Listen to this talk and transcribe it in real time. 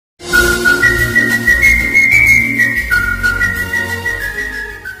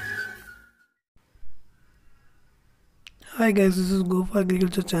Hi guys, this is Go for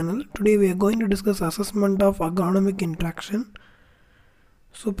Agriculture channel. Today we are going to discuss assessment of agronomic interaction.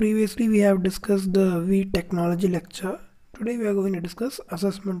 So previously we have discussed the wheat technology lecture. Today we are going to discuss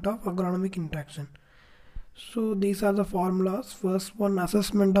assessment of agronomic interaction. So these are the formulas. First one,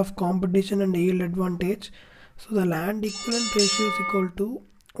 assessment of competition and yield advantage. So the land equivalent ratio is equal to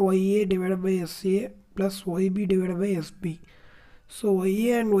YA divided by SA plus YB divided by SB. So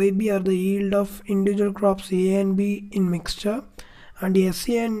YA and YB are the yield of individual crops A and B in mixture, and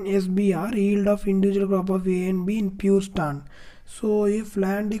SA and SB are yield of individual crop of A and B in pure stand. So if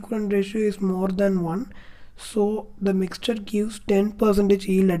land equivalent ratio is more than 1, so the mixture gives 10%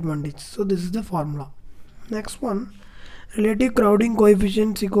 yield advantage. So this is the formula. Next one, relative crowding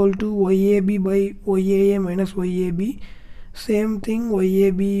coefficient equal to YAB by YAA minus YAB. Same thing,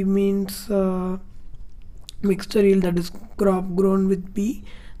 YAB means mixture yield, that is crop grown with B,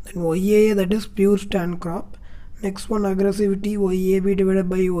 then YAA, that is pure stand crop. Next one, aggressivity, YAB divided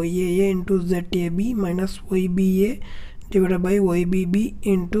by YAA into ZAB minus YBA divided by YBB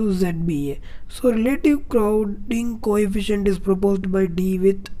into ZBA. So relative crowding coefficient is proposed by D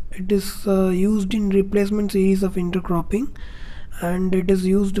with, it is used in replacement series of intercropping, and it is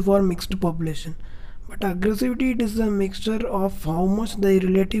used for mixed population. But aggressivity, it is a mixture of how much the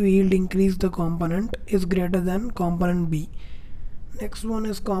relative yield increase the component is greater than component B. Next one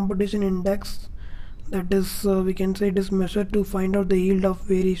is competition index, that is we can say it is measured to find out the yield of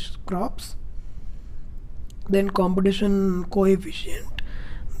various crops. Then competition coefficient.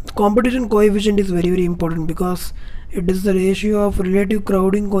 Competition coefficient is very important because it is the ratio of relative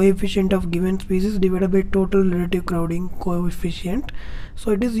crowding coefficient of given species divided by total relative crowding coefficient.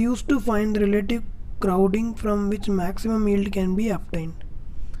 So it is used to find the relative crowding from which maximum yield can be obtained.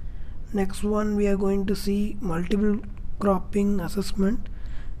 Next one, we are going to see multiple cropping assessment.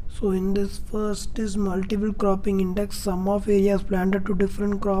 So in this, first is multiple cropping index, sum of areas planted to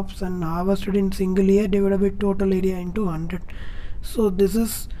different crops and harvested in single year divided by total area into 100. So this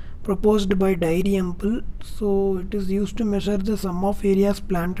is proposed by Dairy Ample. So it is used to measure the sum of areas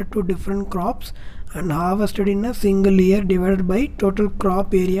planted to different crops and harvested in a single year divided by total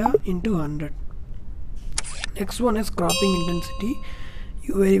crop area into 100. Next one is cropping intensity.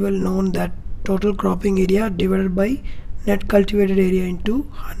 You very well known that total cropping area divided by net cultivated area into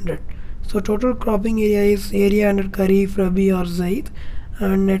 100. So total cropping area is area under Kharif, Rabi or Zaid,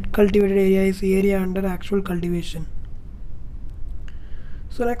 and net cultivated area is area under actual cultivation.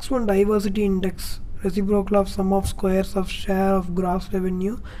 So next one, diversity index, reciprocal of sum of squares of share of gross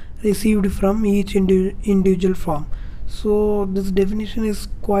revenue received from each individual farm. So this definition is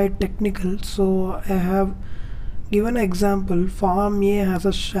quite technical, so I have given an example. Farm A has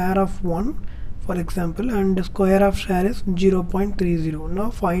a share of 1 for example, and the square of share is 0.30. Now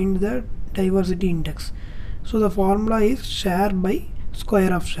find the diversity index. So the formula is share by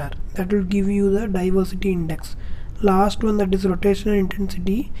square of share, that will give you the diversity index. Last one, that is rotational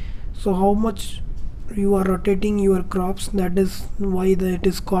intensity. So how much you are rotating your crops, that is why it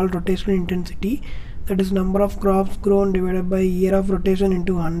is called rotational intensity, that is number of crops grown divided by year of rotation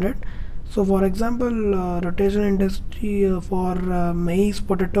into 100. So for example, rotational intensity for maize,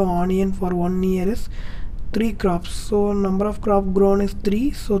 potato, onion for 1 year is 3 crops. So number of crop grown is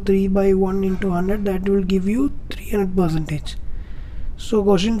 3. So 3 by 1 into 100, that will give you 300%. So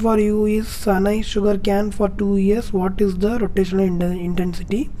question for you is, Sanai sugar cane for 2 years, what is the rotational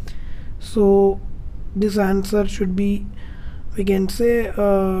intensity? So this answer should be, we can say,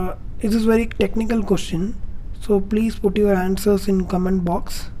 it is very technical question. So please put your answers in comment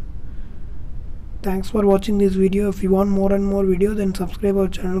box. Thanks for watching this video. If you want more and more videos, then subscribe our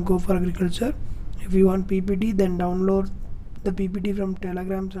channel Go for Agriculture. If you want PPT, then download the PPT from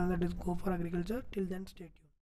Telegram channel, that is Go for Agriculture. Till then, stay tuned.